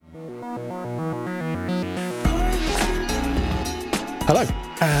Hello,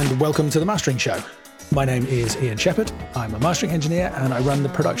 and welcome to The Mastering Show. My name is Ian Shepherd. I'm a mastering engineer, and I run the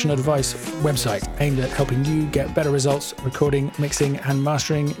Production Advice website aimed at helping you get better results recording, mixing, and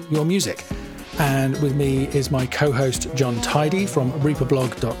mastering your music. And with me is my co-host, John Tidy from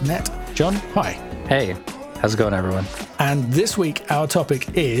reaperblog.net. John, hi. Hey, how's it going, everyone? And this week, our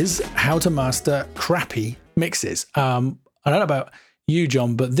topic is how to master crappy mixes. I don't know about you,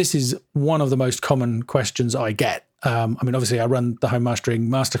 John, but this is one of the most common questions I get. Obviously, I run the Home Mastering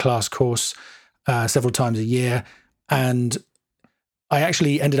Masterclass course several times a year, and I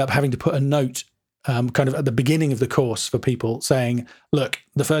actually ended up having to put a note kind of at the beginning of the course for people saying, look,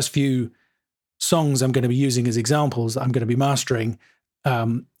 the first few songs I'm going to be using as examples that I'm going to be mastering,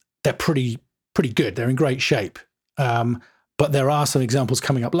 they're pretty good. They're in great shape. But there are some examples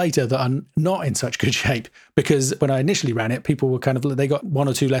coming up later that are not in such good shape, because when I initially ran it, people were they got one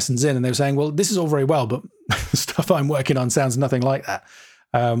or two lessons in and they were saying, well, this is all very well, but the stuff I'm working on sounds nothing like that.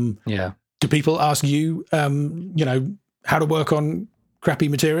 Yeah. Do people ask you, how to work on crappy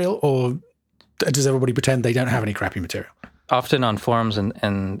material, or does everybody pretend they don't have any crappy material? Often on forums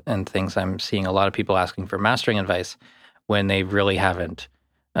and things, I'm seeing a lot of people asking for mastering advice when they really haven't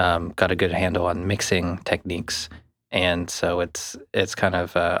got a good handle on mixing techniques. And so it's kind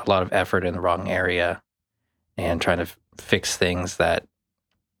of a lot of effort in the wrong area and trying to fix things that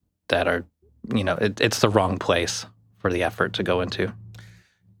are, it's the wrong place for the effort to go into.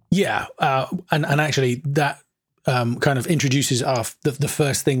 Yeah. And actually that kind of introduces the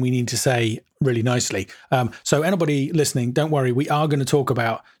first thing we need to say really nicely. So anybody listening, don't worry, we are going to talk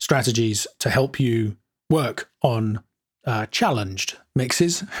about strategies to help you work on challenged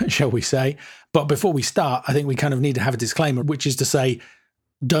mixes, shall we say. But before we start, I think we kind of need to have a disclaimer, which is to say,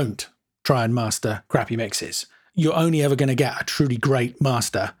 don't try and master crappy mixes. You're only ever going to get a truly great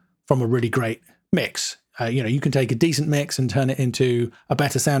master from a really great mix. You can take a decent mix and turn it into a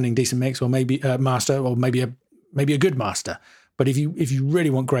better sounding decent mix, or maybe a master, or maybe a good master. But if you really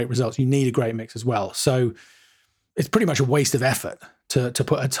want great results, you need a great mix as well. So it's pretty much a waste of effort to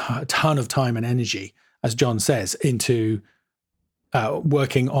put a ton of time and energy, as John says, into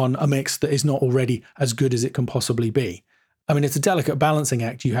working on a mix that is not already as good as it can possibly be. I mean, it's a delicate balancing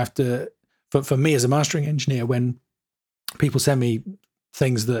act. You have to, for me as a mastering engineer, when people send me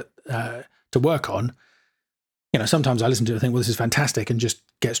things that to work on, sometimes I listen to it and think, well, this is fantastic, and just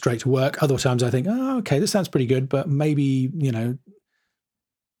get straight to work. Other times I think, oh, okay, this sounds pretty good, but maybe,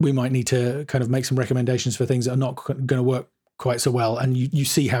 we might need to kind of make some recommendations for things that are not going to work quite so well. And you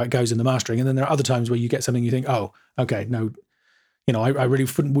see how it goes in the mastering. And then there are other times where you get something you think, oh, okay, no, I really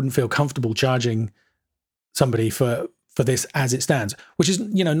wouldn't feel comfortable charging somebody for this as it stands, which is,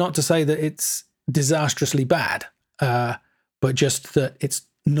 not to say that it's disastrously bad, but just that it's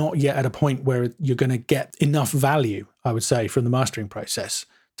not yet at a point where you're going to get enough value, I would say, from the mastering process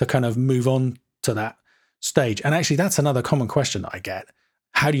to kind of move on to that stage. And actually, that's another common question that I get.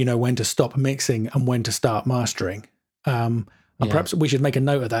 How do you know when to stop mixing and when to start mastering? Perhaps we should make a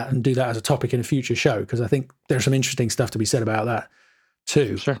note of that and do that as a topic in a future show, because I think there's some interesting stuff to be said about that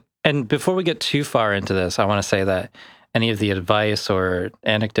too. Sure. And before we get too far into this, I want to say that any of the advice or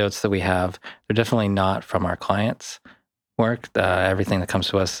anecdotes that we have, they're definitely not from our clients' work. Everything that comes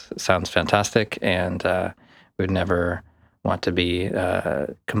to us sounds fantastic, and we would never want to be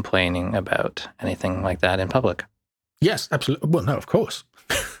complaining about anything like that in public. Yes, absolutely. Well, no, of course.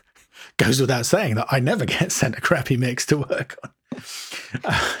 Goes without saying that I never get sent a crappy mix to work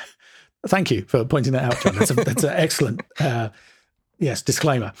on. Thank you for pointing that out, John. That's an excellent,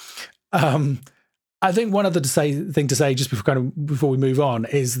 disclaimer. I think one other thing to say just before we move on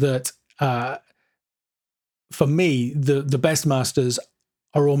is that for me, the best masters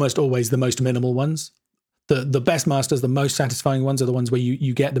are almost always the most minimal ones. The best masters, the most satisfying ones, are the ones where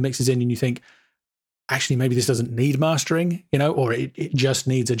you get the mixes in and you think, actually, maybe this doesn't need mastering, or it just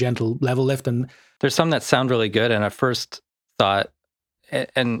needs a gentle level lift. And there's some that sound really good, and at first thought,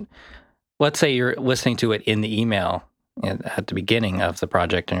 and let's say you're listening to it in the email at the beginning of the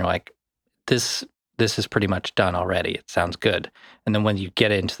project, and you're like, this is pretty much done already. It sounds good. And then when you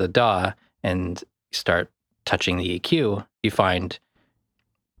get into the DAW and you start touching the EQ, you find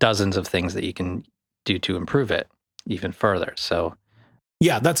dozens of things that you can do to improve it even further. So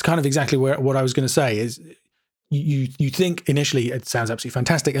yeah, that's kind of exactly what I was going to say is you think initially it sounds absolutely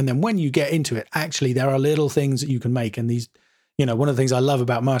fantastic. And then when you get into it, actually there are little things that you can make. And these, one of the things I love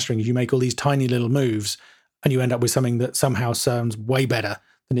about mastering is you make all these tiny little moves and you end up with something that somehow sounds way better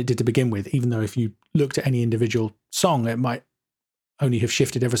than it did to begin with, even though if you looked at any individual song, it might only have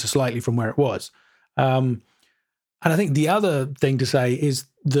shifted ever so slightly from where it was. And I think the other thing to say is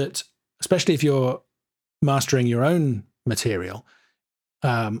that, especially if you're mastering your own material,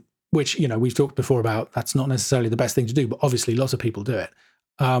 which, we've talked before about. That's not necessarily the best thing to do, but obviously lots of people do it.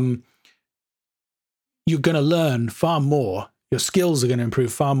 You're going to learn far more. Your skills are going to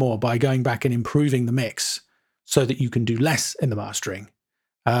improve far more by going back and improving the mix so that you can do less in the mastering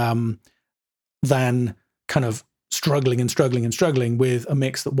than kind of struggling with a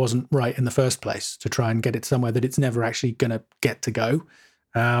mix that wasn't right in the first place to try and get it somewhere that it's never actually going to get to go.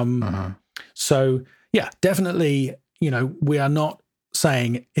 So yeah, definitely, we are not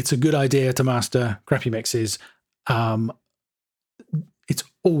saying it's a good idea to master crappy mixes. It's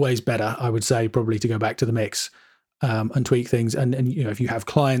always better, I would say, probably to go back to the mix and tweak things. And if you have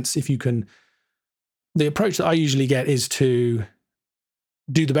clients, if you can, the approach that I usually get is to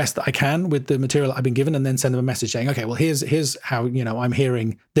do the best that I can with the material that I've been given, and then send them a message saying, okay, well, here's how, I'm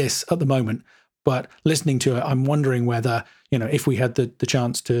hearing this at the moment, but listening to it, I'm wondering whether, if we had the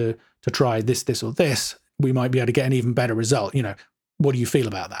chance to try this, or this, we might be able to get an even better result. What do you feel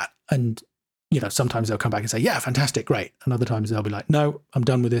about that? And, sometimes they'll come back and say, yeah, fantastic, great. And other times they'll be like, no, I'm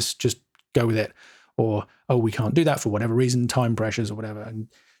done with this, just go with it. Or, oh, we can't do that for whatever reason, time pressures or whatever. And,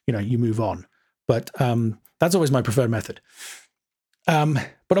 you move on. But that's always my preferred method.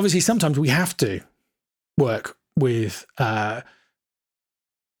 But obviously sometimes we have to work with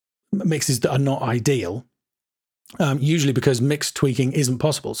mixes that are not ideal, usually because mix tweaking isn't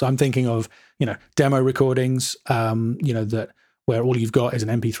possible. So I'm thinking of, demo recordings, that where all you've got is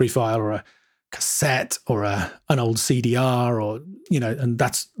an MP3 file or a cassette or an old CDR or, and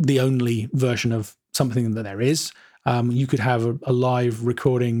that's the only version of something that there is. You could have a live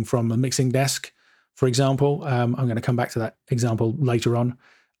recording from a mixing desk, for example. I'm going to come back to that example later on.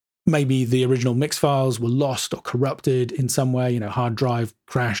 Maybe the original mix files were lost or corrupted in some way, hard drive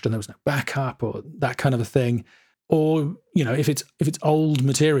crashed and there was no backup or that kind of a thing. Or, if it's old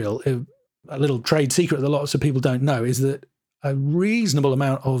material, a little trade secret that lots of people don't know is that a reasonable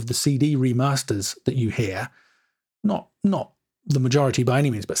amount of the CD remasters that you hear, not the majority by any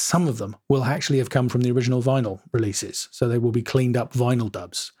means, but some of them will actually have come from the original vinyl releases. So they will be cleaned up vinyl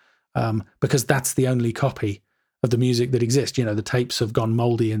dubs, because that's the only copy of the music that exists. The tapes have gone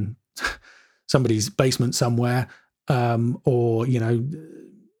moldy in somebody's basement somewhere, or,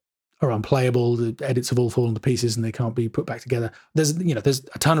 are unplayable. The edits have all fallen to pieces and they can't be put back together. There's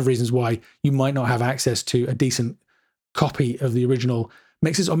a ton of reasons why you might not have access to a decent copy of the original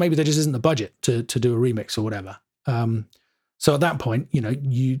mixes, or maybe there just isn't the budget to do a remix or whatever. So at that point,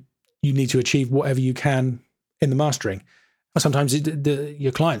 you need to achieve whatever you can in the mastering. Sometimes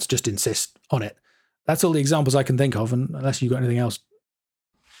your clients just insist on it. That's all the examples I can think of, and unless you've got anything else.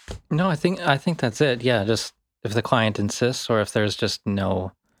 No, I think that's it. Yeah, just if the client insists, or if there's just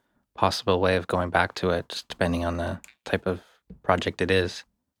no possible way of going back to it, just depending on the type of project it is.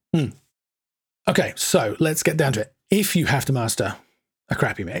 Okay, so let's get down to it. If you have to master a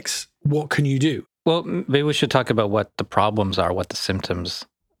crappy mix, what can you do? Well, maybe we should talk about what the problems are, what the symptoms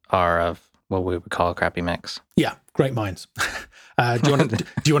are of what we would call a crappy mix. Yeah, great minds. Do you want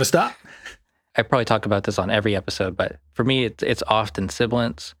to start? I probably talk about this on every episode, but for me, it's often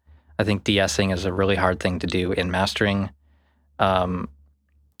sibilance. I think de-essing is a really hard thing to do in mastering, and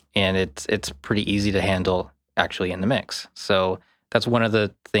it's pretty easy to handle actually in the mix. So that's one of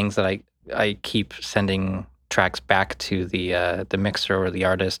the things that I keep sending tracks back to the mixer or the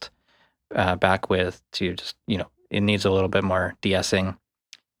artist back with, to just, it needs a little bit more de-essing,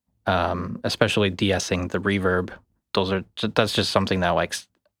 especially de-essing the reverb. That's just something that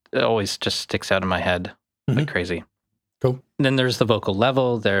it always just sticks out in my head like crazy. Cool. And then there's the vocal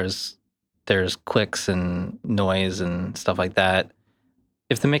level. There's clicks and noise and stuff like that.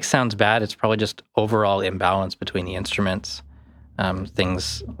 If the mix sounds bad, it's probably just overall imbalance between the instruments.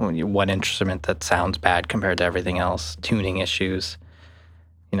 Things, one instrument that sounds bad compared to everything else, tuning issues,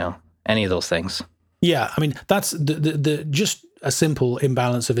 any of those things. Yeah, I mean, that's the just a simple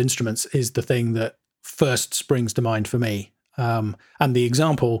imbalance of instruments is the thing that first springs to mind for me. And the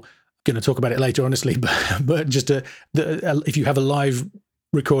example, I'm going to talk about it later, honestly, but just if you have a live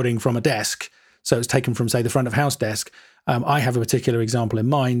recording from a desk, so it's taken from, say, the front of house desk, I have a particular example in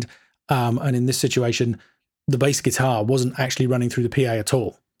mind, and in this situation, the bass guitar wasn't actually running through the PA at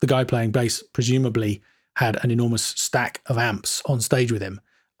all. The guy playing bass presumably had an enormous stack of amps on stage with him.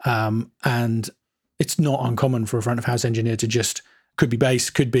 And it's not uncommon for a front of house engineer to just, could be bass,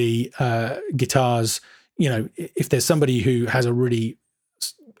 could be guitars. If there's somebody who has a really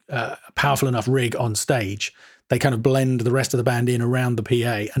powerful enough rig on stage, they kind of blend the rest of the band in around the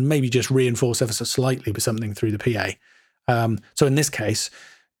PA and maybe just reinforce ever so slightly with something through the PA. So in this case,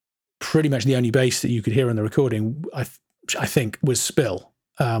 pretty much the only bass that you could hear in the recording, I think, was spill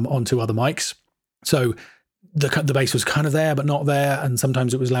onto other mics. So the bass was kind of there but not there, and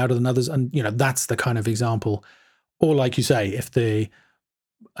sometimes it was louder than others. And that's the kind of example. Or like you say, if the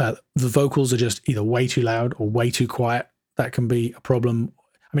vocals are just either way too loud or way too quiet, that can be a problem.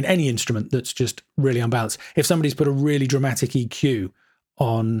 I mean, any instrument that's just really unbalanced. If somebody's put a really dramatic EQ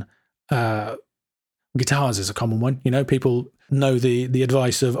on guitars, is a common one. People know the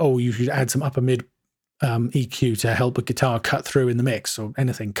advice of, you should add some upper mid EQ to help a guitar cut through in the mix, or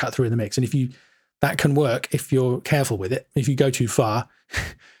anything cut through in the mix. And that can work if you're careful with it. If you go too far,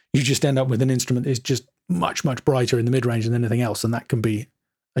 you just end up with an instrument that's just much, much brighter in the mid-range than anything else. And that can be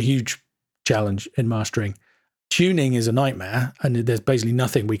a huge challenge in mastering. Tuning is a nightmare, and there's basically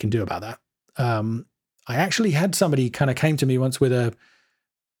nothing we can do about that. I actually had somebody kind of came to me once with a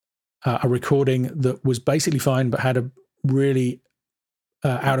recording that was basically fine, but had a really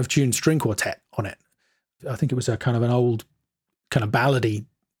out of tune string quartet on it. I think it was a kind of an old kind of ballady,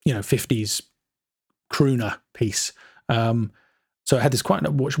 50s crooner piece. So it had this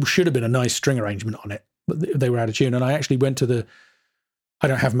what should have been a nice string arrangement on it, but they were out of tune. And I actually went to I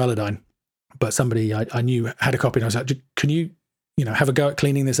don't have Melodyne, but somebody I knew had a copy, and I was like, can you, have a go at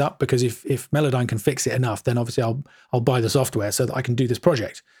cleaning this up? Because if Melodyne can fix it enough, then obviously I'll buy the software so that I can do this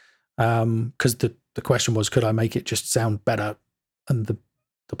project. Because the question was, could I make it just sound better? And the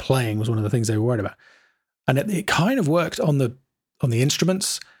playing was one of the things they were worried about. And it kind of worked on the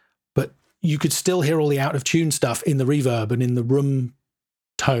instruments, but you could still hear all the out of tune stuff in the reverb and in the room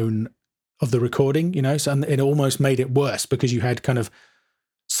tone of the recording, so, and it almost made it worse because you had kind of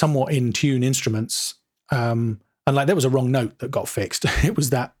somewhat in tune instruments. And like there was a wrong note that got fixed. It was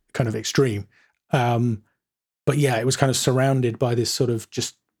that kind of extreme. But yeah, it was kind of surrounded by this sort of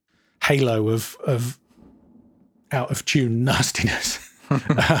just halo of out of tune nastiness.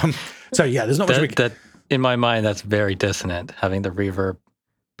 So yeah, there's not much that in my mind, that's very dissonant, having the reverb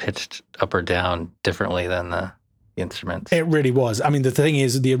pitched up or down differently than the instruments. It really was. I mean, the thing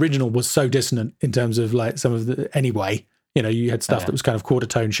is, the original was so dissonant in terms of like some of the, anyway, you had stuff that was kind of quarter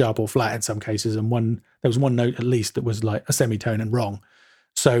tone sharp or flat in some cases. And there was one note at least that was like a semitone and wrong.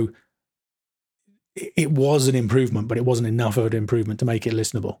 So it was an improvement, but it wasn't enough of an improvement to make it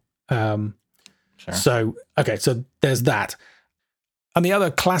listenable. Sure. So there's that. And the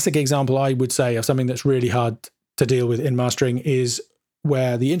other classic example I would say of something that's really hard to deal with in mastering is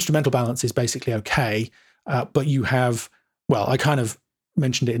where the instrumental balance is basically okay, but you have, well, I kind of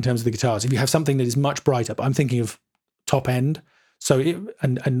mentioned it in terms of the guitars. If you have something that is much brighter, but I'm thinking of top end,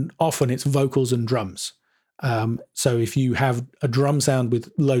 and often it's vocals and drums. So if you have a drum sound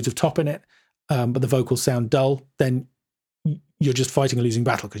with loads of top in it, but the vocals sound dull, then you're just fighting a losing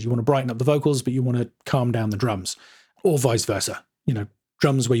battle because you want to brighten up the vocals, but you want to calm down the drums, or vice versa.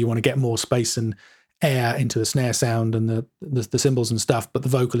 Drums where you want to get more space and air into the snare sound and the cymbals and stuff, but the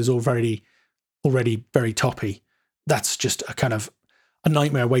vocal is already very toppy. That's just a kind of a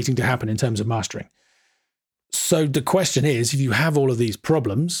nightmare waiting to happen in terms of mastering. So the question is, if you have all of these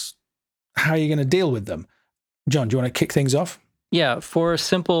problems, how are you going to deal with them? John, do you want to kick things off? Yeah, for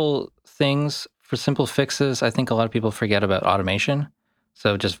simple things, for simple fixes, I think a lot of people forget about automation.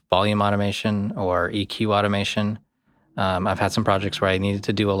 So just volume automation or EQ automation. I've had some projects where I needed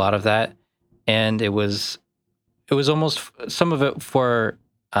to do a lot of that, and it was almost some of it for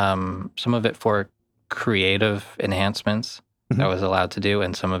creative enhancements that I was allowed to do,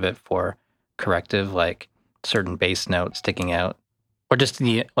 and some of it for corrective, like certain bass notes sticking out, or just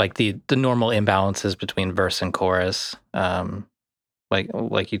the normal imbalances between verse and chorus.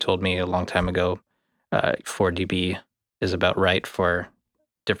 Like you told me a long time ago, 4 dB is about right for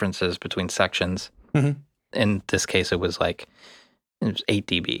differences between sections. Mm-hmm. In this case, it was 8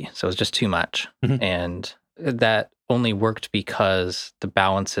 dB, so it was just too much. Mm-hmm. And that only worked because the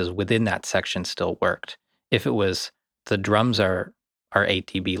balances within that section still worked. If it was the drums are 8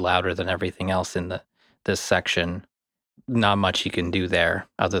 dB louder than everything else in this section, not much you can do there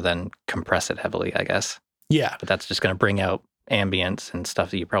other than compress it heavily, I guess. Yeah. But that's just going to bring out ambience and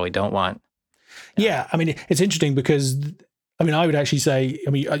stuff that you probably don't want. Yeah. I mean, it's interesting because, I would actually say,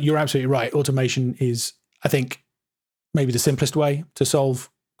 you're absolutely right. Automation is, I think, maybe the simplest way to solve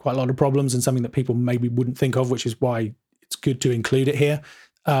quite a lot of problems, and something that people maybe wouldn't think of, which is why it's good to include it here.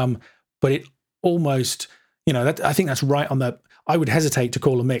 But it almost, I think that's right on the, I would hesitate to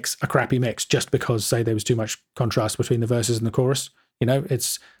call a mix a crappy mix just because, say, there was too much contrast between the verses and the chorus.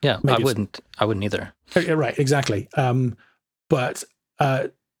 It's... Yeah, I wouldn't either. Right, exactly. But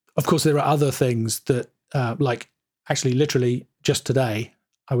of course, there are other things that, like actually literally just today,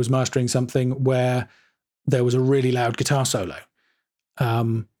 I was mastering something where there was a really loud guitar solo.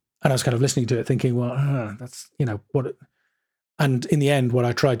 And I was kind of listening to it thinking, well, that's, what... And in the end, what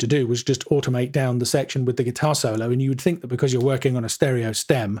I tried to do was just automate down the section with the guitar solo. And you would think that because you're working on a stereo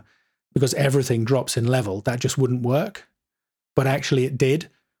stem, because everything drops in level, that just wouldn't work. But actually it did.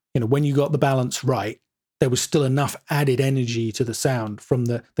 When you got the balance right, there was still enough added energy to the sound from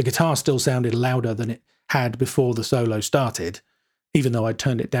the guitar still sounded louder than it had before the solo started, even though I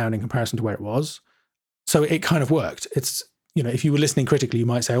turned it down in comparison to where it was. So it kind of worked. It's, if you were listening critically, you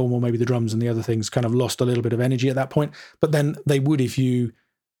might say, oh, well, maybe the drums and the other things kind of lost a little bit of energy at that point. But then they would if you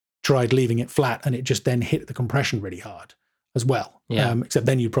tried leaving it flat and it just then hit the compression really hard as well. Yeah. Except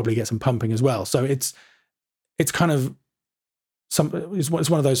then you'd probably get some pumping as well. So it's kind of it's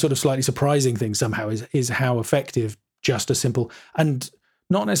one of those sort of slightly surprising things somehow is how effective just a simple and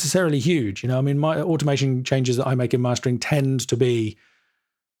not necessarily huge. My automation changes that I make in mastering tend to be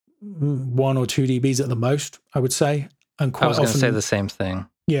 1 or 2 dBs at the most, I would say. And quite I was going to often, say the same thing.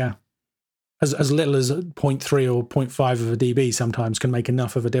 Yeah. As little as 0.3 or 0.5 of a dB sometimes can make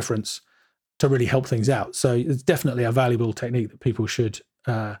enough of a difference to really help things out. So it's definitely a valuable technique that people should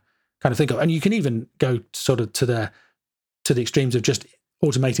kind of think of. And you can even go sort of to the extremes of just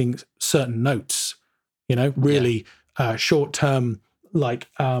automating certain notes, really short term, like,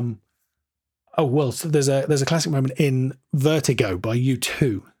 so there's a classic moment in Vertigo by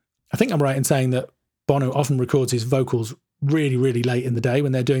U2. I think I'm right in saying that Bono often records his vocals really, really late in the day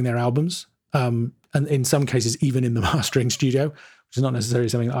when they're doing their albums. And in some cases, even in the mastering studio, which is not necessarily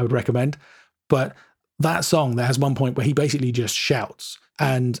something I would recommend. But that song, there has one point where he basically just shouts.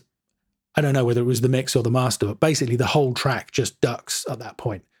 And I don't know whether it was the mix or the master, but basically the whole track just ducks at that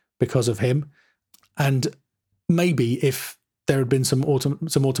point because of him. And maybe if there had been some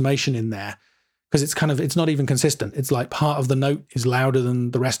automation in there, because it's not even consistent. It's like part of the note is louder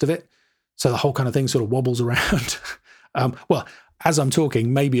than the rest of it. So the whole kind of thing sort of wobbles around. Well, as I'm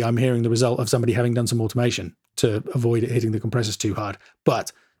talking, maybe I'm hearing the result of somebody having done some automation to avoid it hitting the compressors too hard.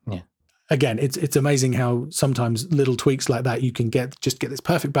 But again, it's amazing how sometimes little tweaks like that you can get this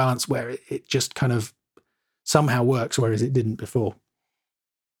perfect balance where it just kind of somehow works, whereas it didn't before.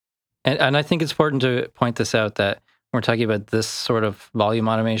 And I think it's important to point this out that when we're talking about this sort of volume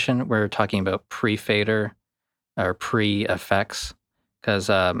automation, we're talking about pre-fader or pre-effects. Because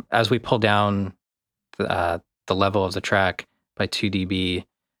as we pull down the level of the track by 2 dB,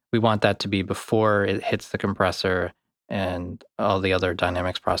 we want that to be before it hits the compressor and all the other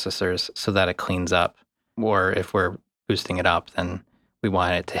dynamics processors so that it cleans up. Or if we're boosting it up, then we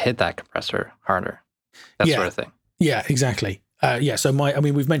want it to hit that compressor harder. That sort of thing. Yeah, exactly. So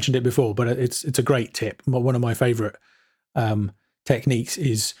we've mentioned it before, but it's a great tip. One of my favorite techniques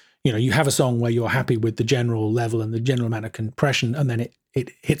is, you have a song where you're happy with the general level and the general amount of compression, and then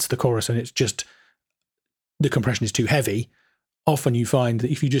it hits the chorus and it's just the compression is too heavy. Often you find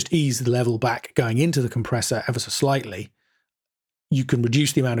that if you just ease the level back going into the compressor ever so slightly, you can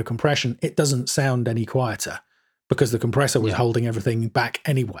reduce the amount of compression. It doesn't sound any quieter because the compressor was holding everything back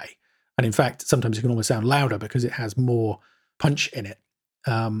anyway. And in fact, sometimes it can almost sound louder because it has more punch in it.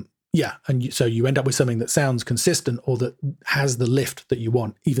 So you end up with something that sounds consistent or that has the lift that you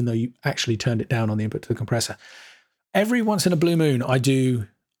want, even though you actually turned it down on the input to the compressor. Every once in a blue moon, I do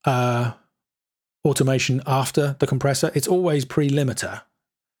automation after the compressor. It's always pre-limiter.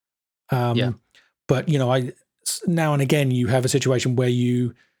 But, now and again, you have a situation where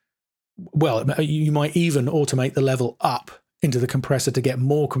you might even automate the level up into the compressor to get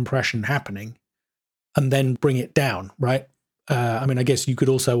more compression happening and then bring it down, right? I guess you could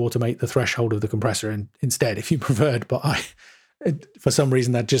also automate the threshold of the compressor instead if you preferred, but for some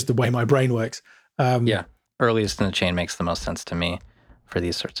reason, that's just the way my brain works. Earliest in the chain makes the most sense to me for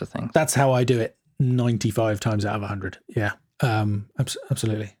these sorts of things. That's how I do it 95 times out of 100. Yeah,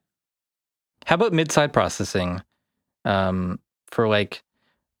 absolutely. How about mid-side processing? For like,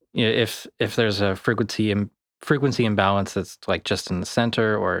 if there's a frequency imbalance that's like just in the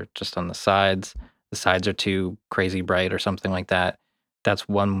center or just on the sides are too crazy bright or something like that. That's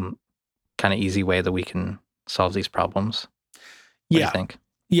one kind of easy way that we can solve these problems. What do you think?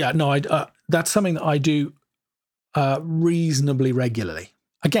 Yeah, no, that's something that I do reasonably regularly.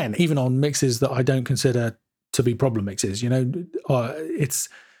 Again, even on mixes that I don't consider to be problem mixes,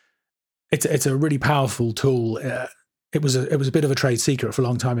 it's a really powerful tool. It was a bit of a trade secret for a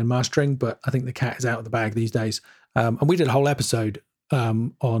long time in mastering, but I think the cat is out of the bag these days. And we did a whole episode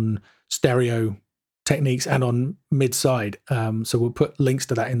on stereo techniques and on mid-side. So we'll put links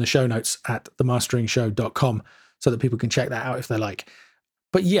to that in the show notes at themasteringshow.com so that people can check that out if they like.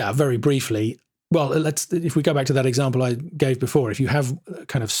 But yeah, very briefly, if we go back to that example I gave before, if you have a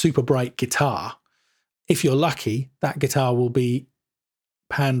kind of super bright guitar, if you're lucky, that guitar will be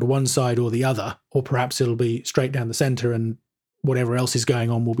panned one side or the other, or perhaps it'll be straight down the center and whatever else is going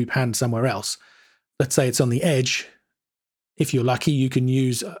on will be panned somewhere else. Let's say it's on the edge. If you're lucky, you can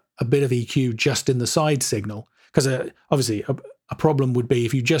use a bit of EQ just in the side signal, because obviously a problem would be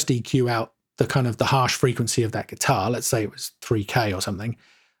if you just EQ out the kind of the harsh frequency of that guitar. Let's say it was 3K or something.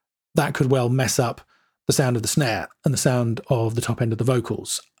 That could well mess up the sound of the snare and the sound of the top end of the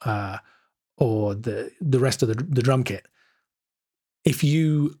vocals, or the rest of the drum kit. If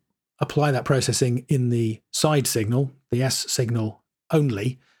you apply that processing in the side signal, the S signal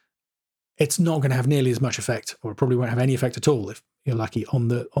only, it's not going to have nearly as much effect, or it probably won't have any effect at all if you're lucky, on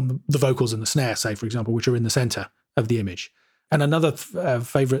the vocals and the snare, say, for example, which are in the center of the image. And another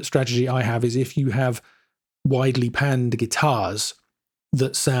favorite strategy I have is if you have widely panned guitars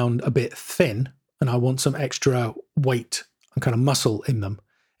that sound a bit thin, and I want some extra weight and kind of muscle in them,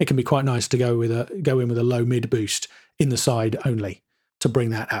 it can be quite nice to go in with a low mid boost in the side only to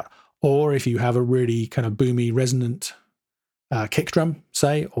bring that out. Or if you have a really kind of boomy resonant kick drum,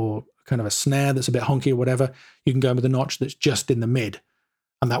 say, or kind of a snare that's a bit honky or whatever, you can go in with a notch that's just in the mid,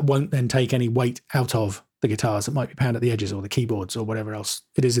 and that won't then take any weight out of the guitars that might be panned at the edges or the keyboards or whatever else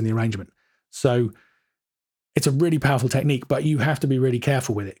it is in the arrangement. So it's a really powerful technique, but you have to be really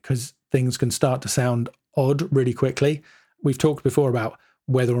careful with it because things can start to sound odd really quickly. We've talked before about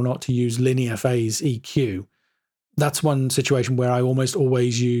whether or not to use linear phase EQ. That's one situation where I almost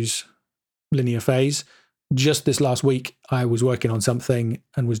always use linear phase. Just this last week, I was working on something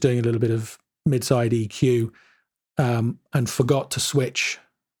and was doing a little bit of mid-side EQ, and forgot to switch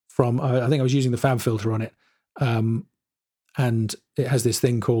from, I think I was using the Fab filter on it, and it has this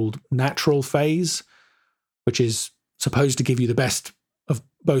thing called natural phase, which is supposed to give you the best of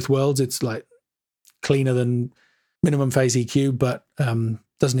both worlds. It's like cleaner than minimum phase EQ, but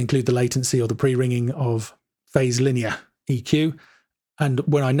doesn't include the latency or the pre-ringing of phase linear EQ. And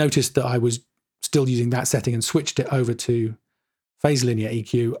when I noticed that I was still using that setting and switched it over to phase linear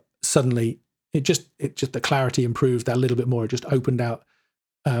EQ, suddenly it just the clarity improved that a little bit more. It just opened out,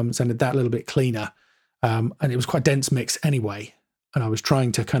 sounded that little bit cleaner. And it was quite dense mix anyway. And I was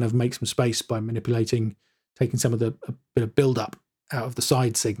trying to kind of make some space by manipulating, taking some of a bit of build up out of the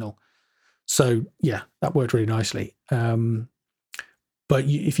side signal. So yeah, that worked really nicely. But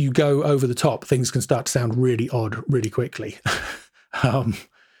if you go over the top, things can start to sound really odd really quickly. I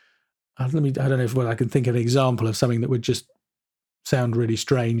don't know if I can think of an example of something that would just sound really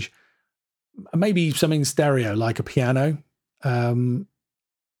strange. Maybe something stereo, like a piano.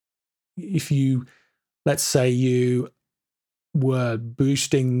 If you, let's say you were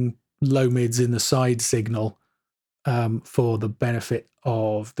boosting low mids in the side signal for the benefit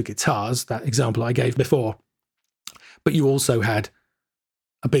of the guitars, that example I gave before, but you also had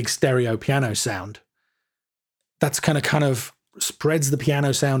a big stereo piano sound, that's kind of spreads the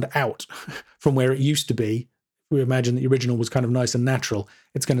piano sound out from where it used to be. We imagine the original was kind of nice and natural.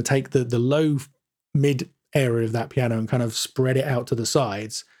 It's going to take the low mid area of that piano and kind of spread it out to the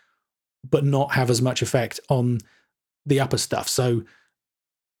sides, but not have as much effect on the upper stuff. So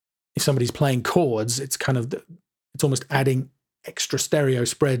if somebody's playing chords, it's almost adding extra stereo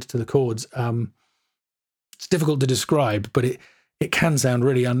spread to the chords. It's difficult to describe, but it can sound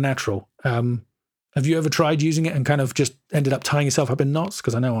really unnatural. Have you ever tried using it and kind of just ended up tying yourself up in knots?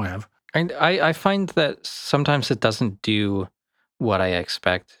 Because I know I have. I find that sometimes it doesn't do what I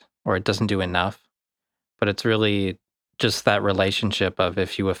expect, or it doesn't do enough. But it's really just that relationship of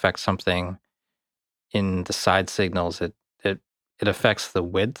if you affect something in the side signals, it affects the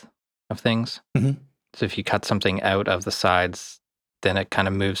width of things. Mm-hmm. So if you cut something out of the sides, then it kind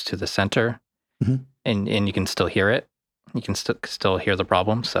of moves to the center, mm-hmm. and you can still hear it. You can still hear the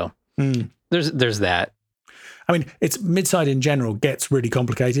problem. So there's that. I mean, it's mid-side in general gets really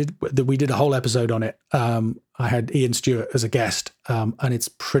complicated. We did a whole episode on it. I had Ian Stewart as a guest, and it's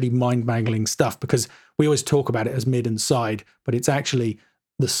pretty mind-boggling stuff because we always talk about it as mid and side, but it's actually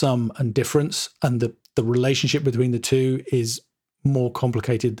the sum and difference, and the relationship between the two is more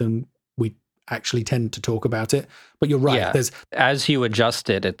complicated than we actually tend to talk about it. But you're right. Yeah. As you adjust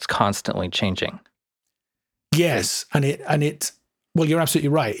it, it's constantly changing. Yes, and it. Well, you're absolutely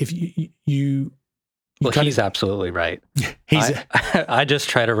right. If you well, he's absolutely right. I just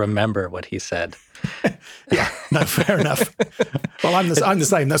try to remember what he said. Yeah, no, fair enough. Well, I'm the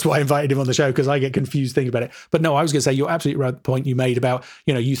same. That's why I invited him on the show, because I get confused thinking about it. But no, I was going to say, you're absolutely right. The point you made about,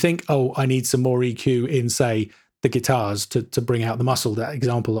 you think, oh, I need some more EQ in, say, the guitars to bring out the muscle, that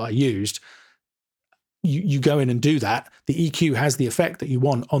example that I used. You go in and do that. The EQ has the effect that you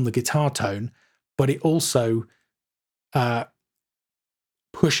want on the guitar tone, but it also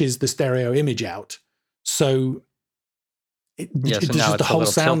pushes the stereo image out. So Yeah, so now just the it's a whole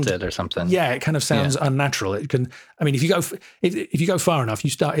little sound tilted or something. Yeah, it kind of sounds unnatural. It can, I mean, if you go far enough,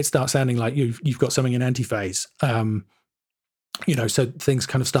 it starts sounding like you've got something in antiphase. So things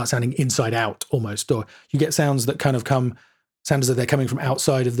kind of start sounding inside out almost, or you get sounds that kind of sound as though they're coming from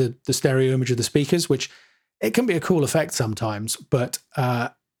outside of the stereo image of the speakers, which it can be a cool effect sometimes, but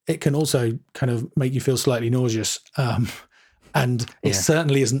it can also kind of make you feel slightly nauseous. And it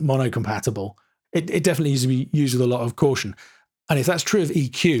certainly isn't mono-compatible. It definitely needs to be used with a lot of caution. And if that's true of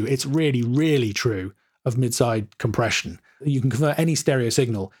EQ, it's really, really true of mid-side compression. You can convert any stereo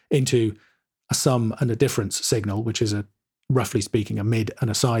signal into a sum and a difference signal, which is roughly speaking, a mid and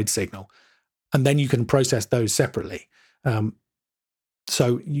a side signal. And then you can process those separately.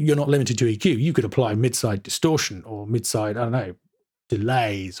 So you're not limited to EQ. You could apply mid-side distortion or mid-side, I don't know,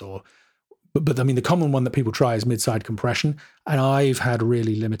 delays but I mean, the common one that people try is mid-side compression. And I've had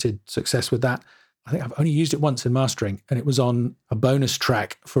really limited success with that. I think I've only used it once in mastering, and it was on a bonus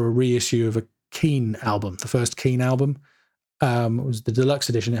track for a reissue of a Keen album, the first Keen album. It was the deluxe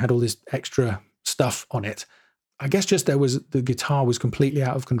edition. It had all this extra stuff on it. I guess just the guitar was completely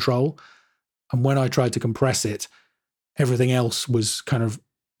out of control. And when I tried to compress it, everything else was kind of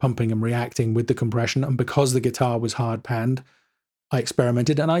pumping and reacting with the compression. And because the guitar was hard panned, I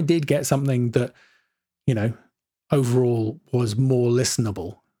experimented and I did get something that, overall was more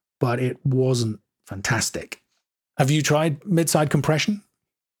listenable, but it wasn't fantastic. Have you tried mid-side compression?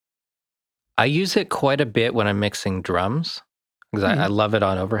 I use it quite a bit when I'm mixing drums because I love it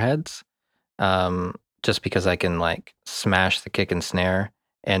on overheads. Just because I can like smash the kick and snare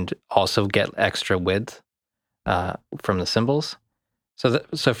and also get extra width from the cymbals.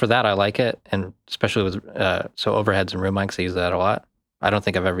 So for that, I like it. And especially with overheads and room mics, I use that a lot. I don't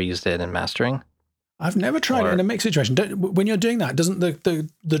think I've ever used it in mastering. I've never tried it in a mix situation. When you're doing that, doesn't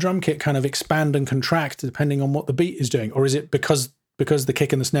the drum kit kind of expand and contract depending on what the beat is doing? Or is it because the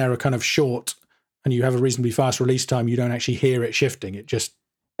kick and the snare are kind of short and you have a reasonably fast release time, you don't actually hear it shifting? It just...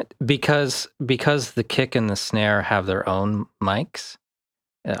 Because the kick and the snare have their own mics,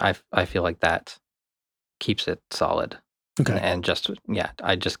 I feel like that keeps it solid. Okay. And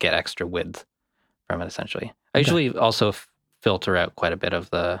I just get extra width from it essentially. I usually also filter out quite a bit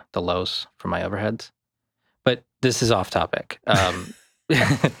of the lows from my overheads. But this is off topic.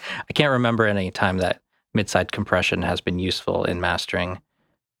 I can't remember any time that mid-side compression has been useful in mastering.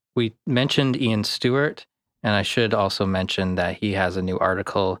 We mentioned Ian Stewart, and I should also mention that he has a new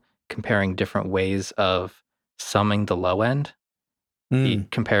article comparing different ways of summing the low end. He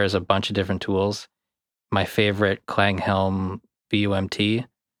compares a bunch of different tools. My favorite, Klanghelm VUMT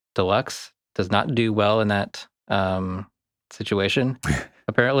Deluxe, does not do well in that situation,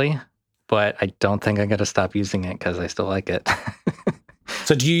 apparently. But I don't think I'm going to stop using it because I still like it.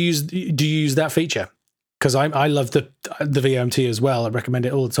 So do you use that feature? Because I love the VMT as well. I recommend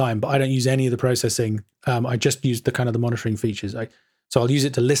it all the time, but I don't use any of the processing. I just use the kind of the monitoring features. So I'll use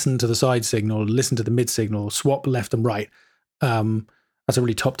it to listen to the side signal, listen to the mid signal, swap left and right. That's a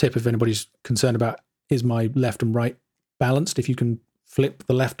really top tip if anybody's concerned about, is my left and right balanced? If you can flip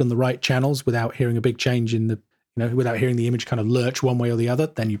the left and the right channels without hearing a big change in without hearing the image kind of lurch one way or the other,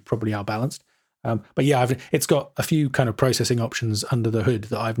 then you probably are balanced. But yeah, it's got a few kind of processing options under the hood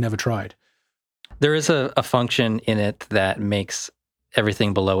that I've never tried. There is a function in it that makes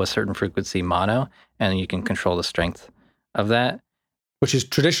everything below a certain frequency mono, and you can control the strength of that. Which is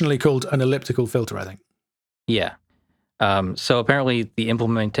traditionally called an elliptical filter, I think. Yeah. So apparently the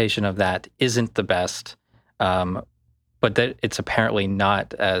implementation of that isn't the best, but that it's apparently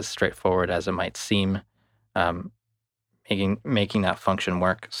not as straightforward as it might seem, making that function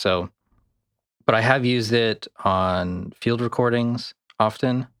work. So, but I have used it on field recordings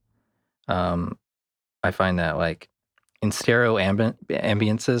often. I find that like in stereo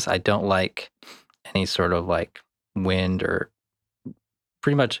ambiances, I don't like any sort of like wind or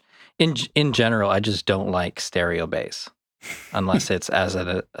pretty much in general, I just don't like stereo bass unless it's as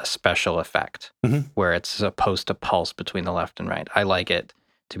a special effect where it's supposed to pulse between the left and right. I like it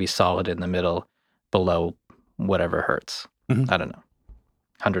to be solid in the middle below whatever hertz. I don't know,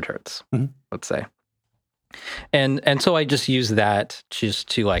 100 hertz, let's say. And so I just use that just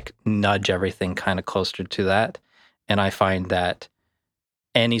to like nudge everything kind of closer to that. And I find that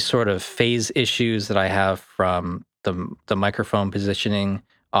any sort of phase issues that I have from the microphone positioning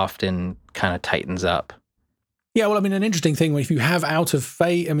often kind of tightens up. Yeah, well, I mean, an interesting thing, if you have out of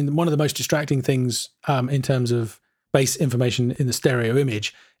phase, I mean, one of the most distracting things in terms of bass information in the stereo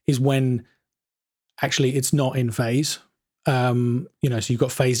image is when actually it's not in phase. So you've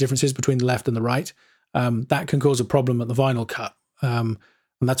got phase differences between the left and the right. That can cause a problem at the vinyl cut. And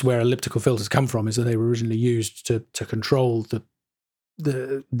And that's where elliptical filters come from, is that they were originally used to control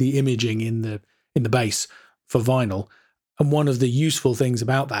the imaging in the bass for vinyl. And one of the useful things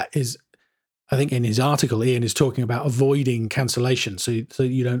about that is, I think in his article, Ian is talking about avoiding cancellation, so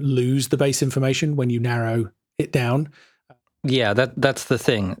you don't lose the bass information when you narrow it down. Yeah, that's the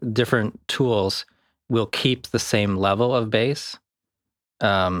thing. Different tools will keep the same level of bass.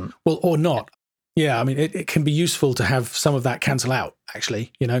 Well, or not. Yeah, I mean, it can be useful to have some of that cancel out,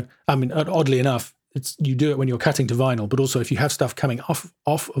 actually. I mean, oddly enough, you do it when you're cutting to vinyl, but also if you have stuff coming off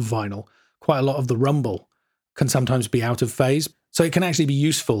of vinyl, quite a lot of the rumble can sometimes be out of phase. So it can actually be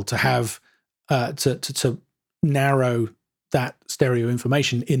useful to have to narrow that stereo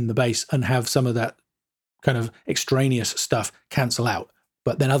information in the bass and have some of that kind of extraneous stuff cancel out.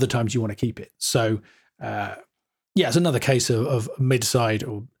 But then other times you want to keep it. So it's another case of mid-side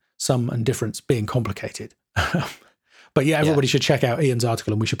or sum and difference being complicated. But everybody should check out Ian's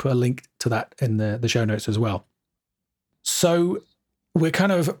article, and we should put a link to that in the show notes as well. So we're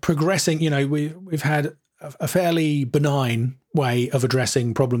kind of progressing. We've had a fairly benign way of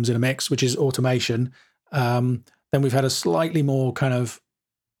addressing problems in a mix, which is automation. Then we've had a slightly more kind of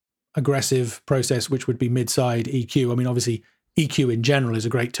aggressive process, which would be mid-side EQ. I mean, obviously, EQ in general is a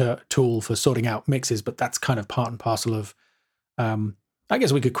great tool for sorting out mixes, but that's kind of part and parcel of, I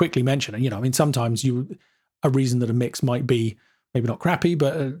guess we could quickly mention, I mean, sometimes a reason that a mix might be maybe not crappy,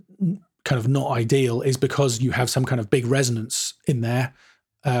 but kind of not ideal is because you have some kind of big resonance in there.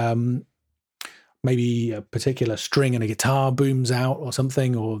 Maybe a particular string in a guitar booms out or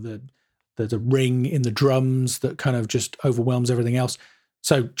something, or the ring in the drums that kind of just overwhelms everything else.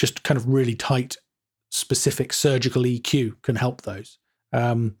 So just kind of really tight, specific surgical EQ can help those.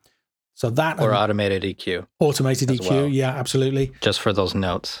 So that or automated EQ. Automated EQ, well. Yeah, absolutely. Just for those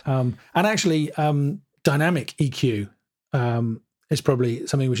notes. And actually, dynamic EQ is probably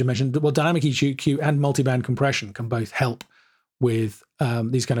something we should mention. Well, dynamic EQ and multiband compression can both help with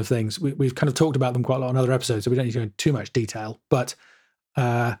these kind of things. We've kind of talked about them quite a lot on other episodes, so we don't need to go into too much detail. But,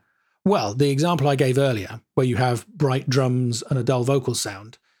 the example I gave earlier, where you have bright drums and a dull vocal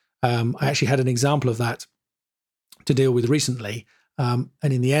sound, I actually had an example of that to deal with recently. And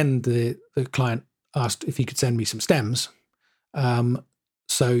in the end, the client asked if he could send me some stems.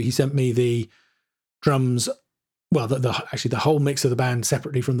 So he sent me the drums, actually the whole mix of the band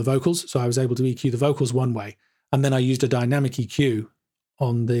separately from the vocals. So I was able to EQ the vocals one way. And then I used a dynamic EQ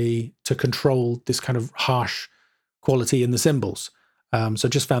to control this kind of harsh quality in the cymbals. So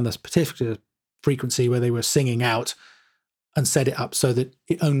just found this particular frequency where they were singing out and set it up so that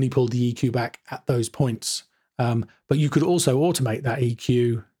it only pulled the EQ back at those points. But you could also automate that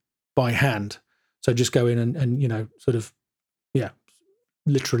EQ by hand. So just go in and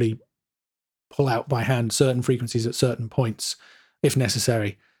literally pull out by hand certain frequencies at certain points if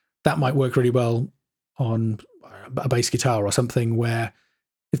necessary. That might work really well on a bass guitar or something where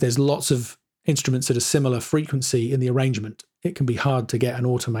if there's lots of instruments at a similar frequency in the arrangement, it can be hard to get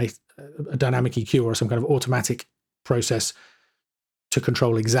a dynamic EQ or some kind of automatic process to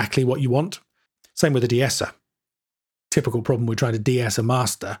control exactly what you want. Same with a de-esser. Typical problem with trying to de-ess a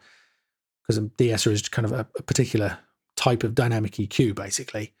master, because a de-esser is kind of a particular type of dynamic EQ,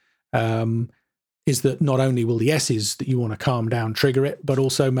 basically, is that not only will the S's that you want to calm down trigger it, but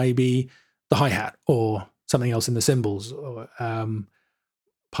also maybe the hi-hat or something else in the cymbals or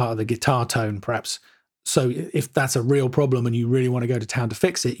part of the guitar tone, perhaps. So if that's a real problem and you really want to go to town to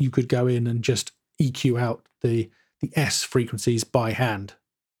fix it, you could go in and just EQ out the S frequencies by hand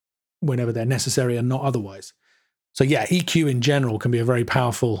whenever they're necessary and not otherwise. So yeah, EQ in general can be a very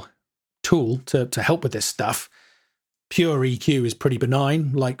powerful tool to help with this stuff. Pure EQ is pretty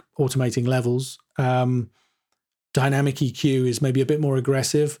benign, like automating levels. Dynamic EQ is maybe a bit more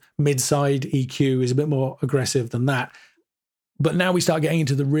aggressive. Mid-side EQ is a bit more aggressive than that. But now we start getting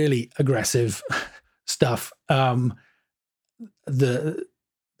into the really aggressive stuff. The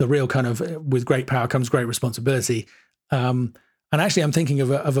real kind of, with great power comes great responsibility. And actually, I'm thinking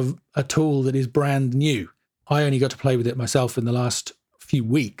of a tool that is brand new. I only got to play with it myself in the last few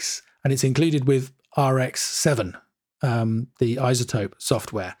weeks, and it's included with RX7, the iZotope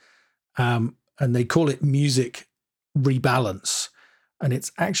software. And they call it Music Rebalance. And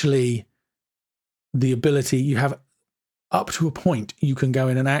it's actually the ability, you have up to a point, you can go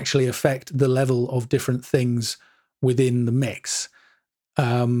in and actually affect the level of different things within the mix.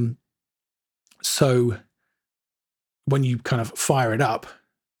 So when you kind of fire it up,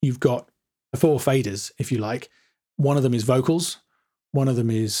 you've got 4 faders, if you like. One of them is vocals, one of them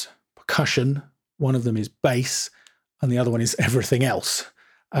is percussion, one of them is bass, and the other one is everything else.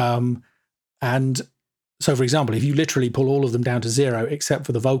 And So, for example, if you literally pull all of them down to 0 except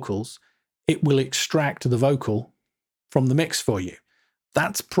for the vocals, it will extract the vocal from the mix for you.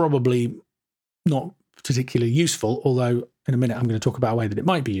 That's probably not particularly useful, although in a minute I'm going to talk about a way that it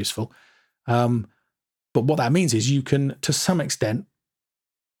might be useful. But what that means is you can, to some extent,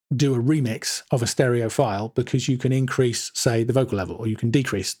 do a remix of a stereo file because you can increase, say, the vocal level, or you can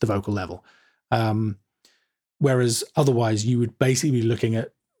decrease the vocal level. Whereas otherwise you would basically be looking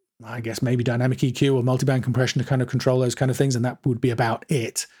at, I guess, maybe dynamic EQ or multiband compression to kind of control those kind of things, and that would be about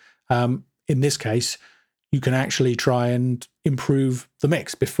it. In this case, you can actually try and improve the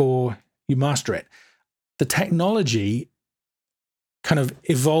mix before you master it. The technology kind of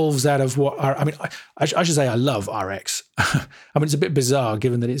evolves out of what I should say I love RX. I mean, it's a bit bizarre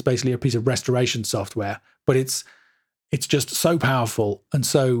given that it's basically a piece of restoration software, but it's just so powerful and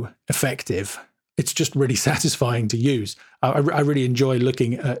so effective. It's just really satisfying to use. I really enjoy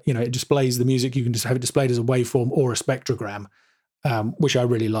looking at, it displays the music. You can just have it displayed as a waveform or a spectrogram, which I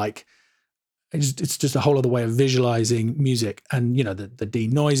really like. It's just a whole other way of visualizing music, and the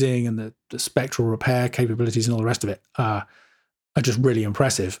denoising and the spectral repair capabilities and all the rest of it are just really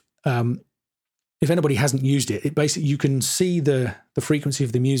impressive. If anybody hasn't used it, it basically, you can see the frequency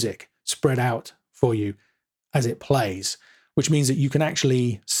of the music spread out for you as it plays, which means that you can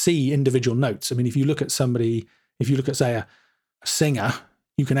actually see individual notes. I mean, if you look at, say, a singer,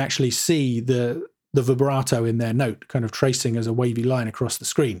 you can actually see the vibrato in their note kind of tracing as a wavy line across the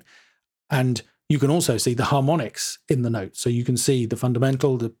screen. And you can also see the harmonics in the note. So you can see the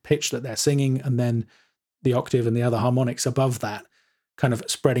fundamental, the pitch that they're singing, and then the octave and the other harmonics above that kind of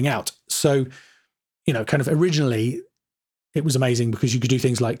spreading out. So, kind of originally it was amazing because you could do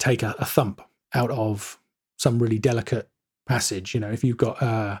things like take a thump out of some really delicate passage. If you've got,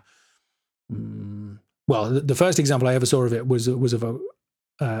 the first example I ever saw of it was of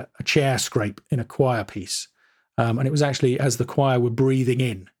a chair scrape in a choir piece. And it was actually as the choir were breathing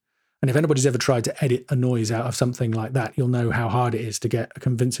in. And if anybody's ever tried to edit a noise out of something like that, you'll know how hard it is to get a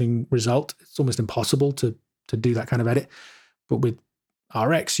convincing result. It's almost impossible to do that kind of edit. But with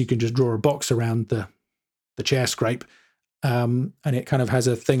RX, you can just draw a box around the chair scrape, and it kind of has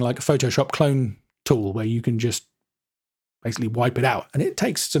a thing like a Photoshop clone tool where you can just basically wipe it out. And it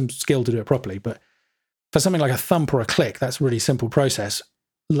takes some skill to do it properly. But for something like a thump or a click, that's a really simple process.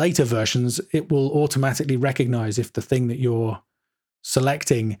 Later versions, it will automatically recognize if the thing that you're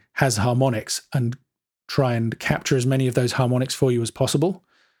selecting has harmonics and try and capture as many of those harmonics for you as possible.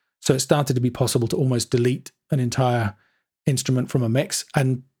 So it started to be possible to almost delete an entire instrument from a mix.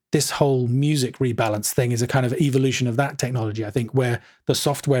 And this whole music rebalance thing is a kind of evolution of that technology, I think, where the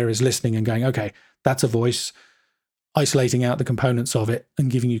software is listening and going, okay, that's a voice, isolating out the components of it and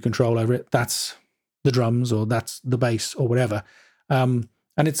giving you control over it. That's the drums, or that's the bass, or whatever. And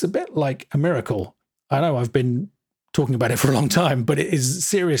it's a bit like a miracle. I know I've been talking about it for a long time, but it is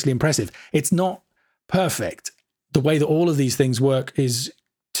seriously impressive. It's not perfect. The way that all of these things work is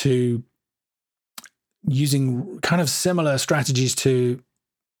to using kind of similar strategies to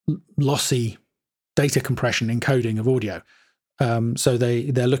lossy data compression encoding of audio. So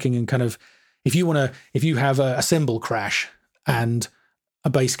they're looking in kind of, if you have a cymbal crash and a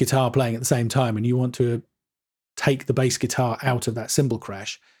bass guitar playing at the same time, and you want to take the bass guitar out of that cymbal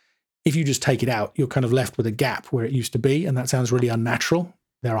crash, if you just take it out, you're kind of left with a gap where it used to be, and that sounds really unnatural.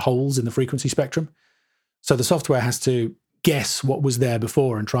 There are holes in the frequency spectrum. So the software has to guess what was there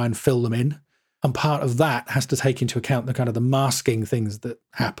before and try and fill them in. And part of that has to take into account the kind of the masking things that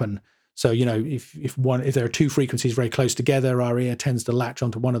happen. So, if there are two frequencies very close together, our ear tends to latch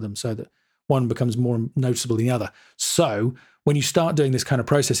onto one of them so that one becomes more noticeable than the other. So when you start doing this kind of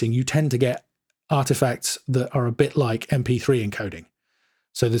processing, you tend to get artifacts that are a bit like MP3 encoding.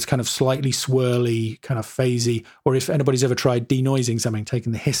 So there's kind of slightly swirly, kind of phasey, or if anybody's ever tried denoising something,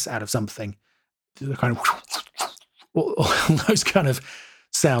 taking the hiss out of something, the kind of all those kind of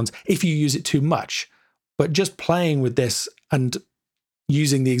sounds, if you use it too much. But just playing with this and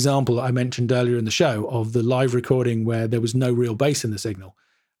using the example I mentioned earlier in the show of the live recording where there was no real bass in the signal,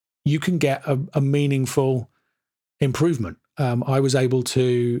 you can get a meaningful improvement. I was able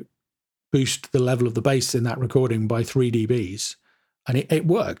to boost the level of the bass in that recording by 3 dBs. And it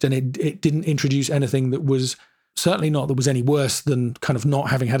worked, and it didn't introduce anything that was certainly not that was any worse than kind of not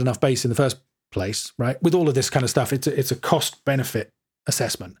having had enough bass in the first place, right? With all of this kind of stuff, it's a cost-benefit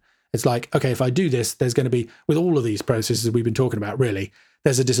assessment. It's like, okay, if I do this, there's going to be, with all of these processes we've been talking about, really,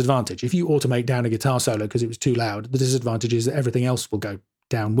 there's a disadvantage. If you automate down a guitar solo because it was too loud, the disadvantage is that everything else will go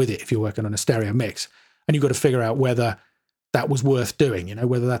down with it if you're working on a stereo mix. And you've got to figure out whether that was worth doing,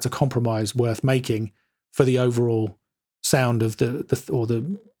 whether that's a compromise worth making for the overall sound of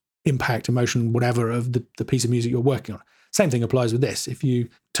the impact, emotion, whatever of the piece of music you're working on. Same thing applies with this. If you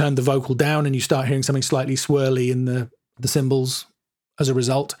turn the vocal down and you start hearing something slightly swirly in the cymbals as a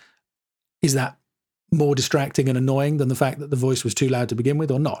result, is that more distracting and annoying than the fact that the voice was too loud to begin with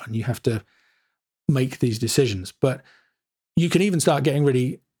or not? And you have to make these decisions. But you can even start getting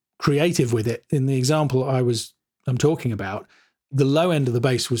really creative with it. In the example I'm talking about, the low end of the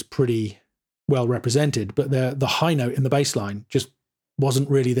bass was pretty well represented, but the high note in the bass line just wasn't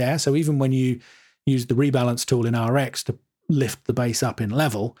really there. So even when you use the rebalance tool in RX to lift the bass up in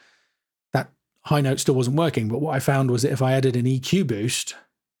level, that high note still wasn't working. But what I found was that if I added an EQ boost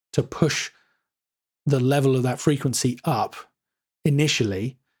to push the level of that frequency up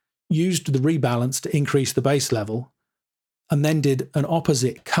initially, used the rebalance to increase the bass level, and then did an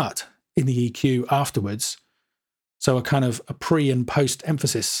opposite cut in the EQ afterwards, so a kind of a pre and post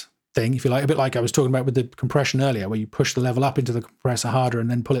emphasis thing, if you like, a bit like I was talking about with the compression earlier, where you push the level up into the compressor harder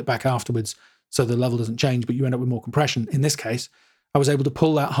and then pull it back afterwards so the level doesn't change, but you end up with more compression. In this case, I was able to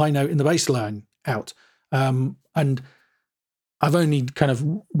pull that high note in the bass line out. And I've only kind of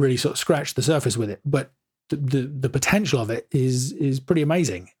really sort of scratched the surface with it, but the potential of it is pretty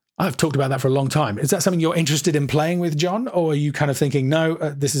amazing. I've talked about that for a long time. Is that something you're interested in playing with, John? Or are you kind of thinking, no,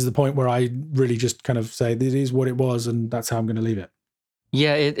 this is the point where I really just kind of say, this is what it was, and that's how I'm going to leave it?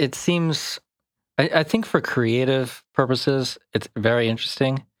 Yeah, it seems, I think for creative purposes, it's very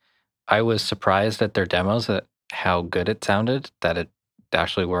interesting. I was surprised at their demos at how good it sounded, that it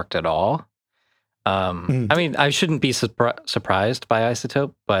actually worked at all. I mean, I shouldn't be surprised by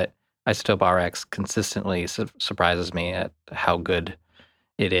iZotope, but iZotope RX consistently surprises me at how good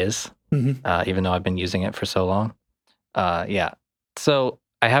it is, even though I've been using it for so long. Yeah. So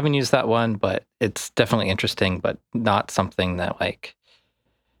I haven't used that one, but it's definitely interesting, but not something that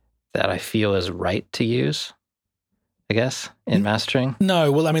that I feel is right to use, I guess, in mastering.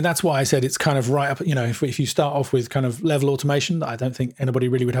 No, well, I mean, that's why I said it's kind of right up, if you start off with kind of level automation, that I don't think anybody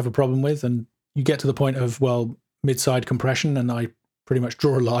really would have a problem with, and you get to the point of, well, mid-side compression, and I pretty much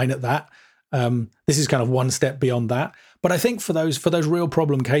draw a line at that. This is kind of one step beyond that. But I think for those real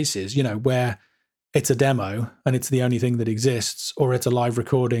problem cases, where it's a demo and it's the only thing that exists, or it's a live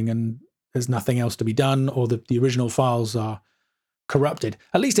recording and there's nothing else to be done, or the original files are corrupted,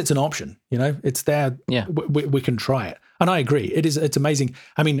 at least it's an option. It's there. Yeah, we can try it. And I agree, it's amazing.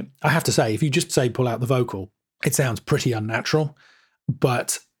 I mean, I have to say, if you just say pull out the vocal, it sounds pretty unnatural.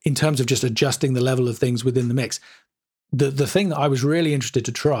 But in terms of just adjusting the level of things within the mix, the thing that I was really interested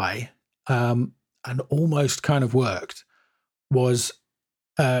to try, and almost kind of worked, was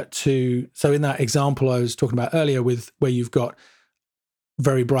so in that example I was talking about earlier, with where you've got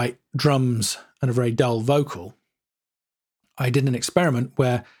very bright drums and a very dull vocal, I did an experiment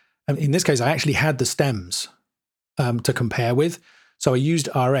where, in this case, I actually had the stems to compare with. So I used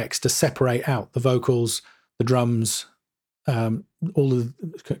RX to separate out the vocals, the drums, all of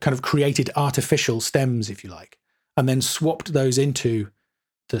kind of created artificial stems, if you like, and then swapped those into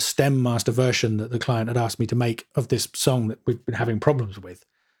the stem master version that the client had asked me to make of this song that we've been having problems with.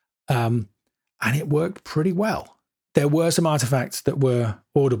 And it worked pretty well. There were some artifacts that were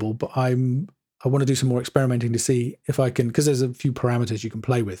audible, but I want to do some more experimenting to see if I can, because there's a few parameters you can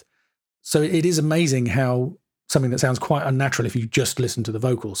play with. So it is amazing how something that sounds quite unnatural, if you just listen to the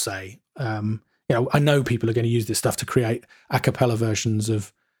vocals, say, I know people are going to use this stuff to create a cappella versions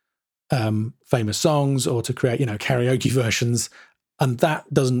of famous songs, or to create, karaoke versions. And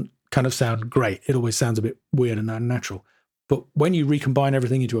that doesn't kind of sound great. It always sounds a bit weird and unnatural. But when you recombine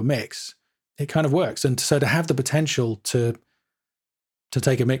everything into a mix, it kind of works. And so to have the potential to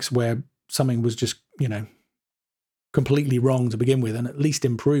take a mix where something was just, completely wrong to begin with, and at least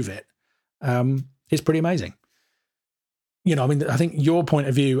improve it, is pretty amazing. I think your point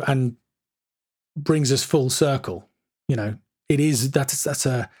of view and brings us full circle. That's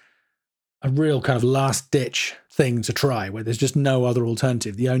a real kind of last ditch thing to try, where there's just no other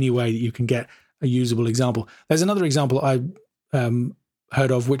alternative. The only way that you can get a usable example. There's another example I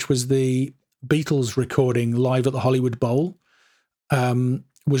heard of, which was the Beatles recording live at the Hollywood Bowl.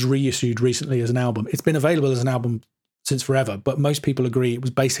 Was reissued recently as an album. It's been available as an album since forever, but most people agree it was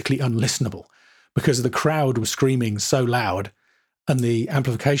basically unlistenable because the crowd was screaming so loud and the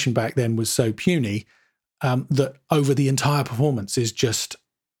amplification back then was so puny that over the entire performance is just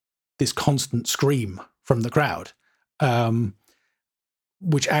this constant scream from the crowd,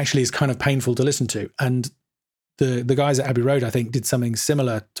 which actually is kind of painful to listen to. And the guys at Abbey Road, I think, did something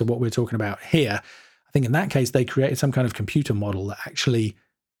similar to what we're talking about here. I think in that case, they created some kind of computer model that actually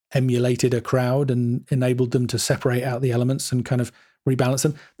emulated a crowd and enabled them to separate out the elements and kind of rebalance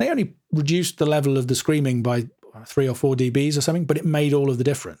them. They only reduced the level of the screaming by 3 or 4 dBs or something, but it made all of the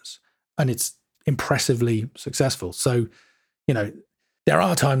difference. And it's impressively successful. So, there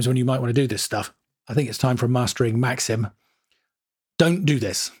are times when you might want to do this stuff. I think it's time for a mastering maxim. Don't do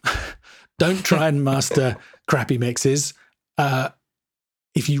this. Don't try and master crappy mixes.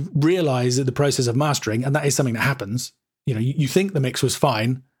 If you realize that the process of mastering, and that is something that happens, you think the mix was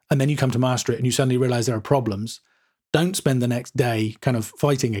fine, and then you come to master it and you suddenly realize there are problems. Don't spend the next day kind of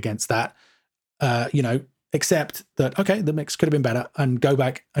fighting against that. Accept that, okay, the mix could have been better, and go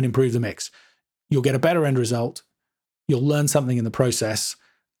back and improve the mix. You'll get a better end result. You'll learn something in the process.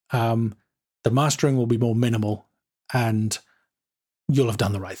 The mastering will be more minimal, and you'll have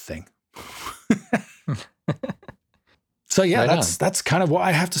done the right thing. So yeah, Right that's kind of what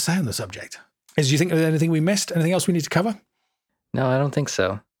I have to say on the subject. Do you think there's anything we missed? Anything else we need to cover? No, I don't think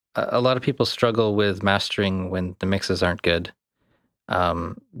so. A lot of people struggle with mastering when the mixes aren't good.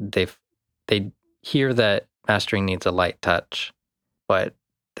 They hear that mastering needs a light touch, but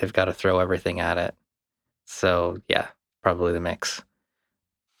they've got to throw everything at it. So yeah, probably the mix.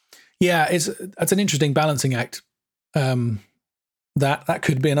 Yeah, that's an interesting balancing act. That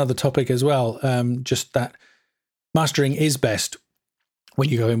could be another topic as well. Just that mastering is best when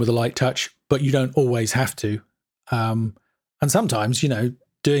you go in with a light touch, but you don't always have to. And sometimes,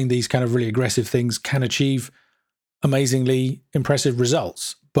 doing these kind of really aggressive things can achieve amazingly impressive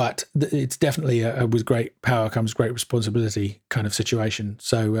results. But it's definitely with great power comes great responsibility kind of situation.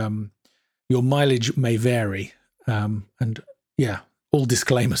 So your mileage may vary. And yeah, all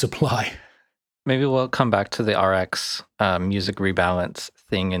disclaimers apply. Maybe we'll come back to the RX music rebalance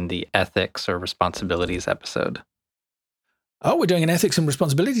thing in the ethics or responsibilities episode. Oh, we're doing an ethics and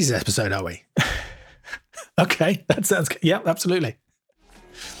responsibilities episode, are we? Okay, that sounds good. Yeah, absolutely.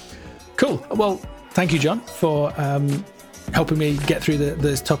 Cool. Well, thank you, John, for helping me get through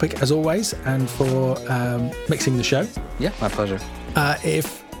this topic as always, and for mixing the show. Yeah, my pleasure.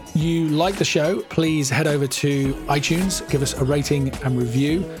 If you like the show, please head over to iTunes, give us a rating and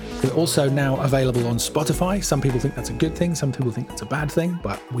review. We're also now available on Spotify. Some people think that's a good thing. Some people think that's a bad thing,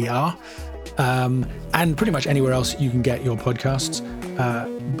 but we are. And pretty much anywhere else you can get your podcasts.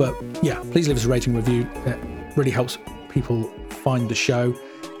 But yeah, please leave us a rating review. It really helps people find the show.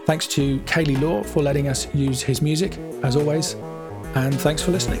 Thanks to Kaylee Law for letting us use his music, as always. And thanks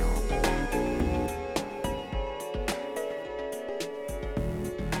for listening.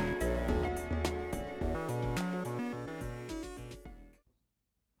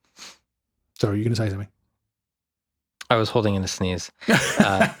 Sorry, were you going to say something? I was holding in a sneeze.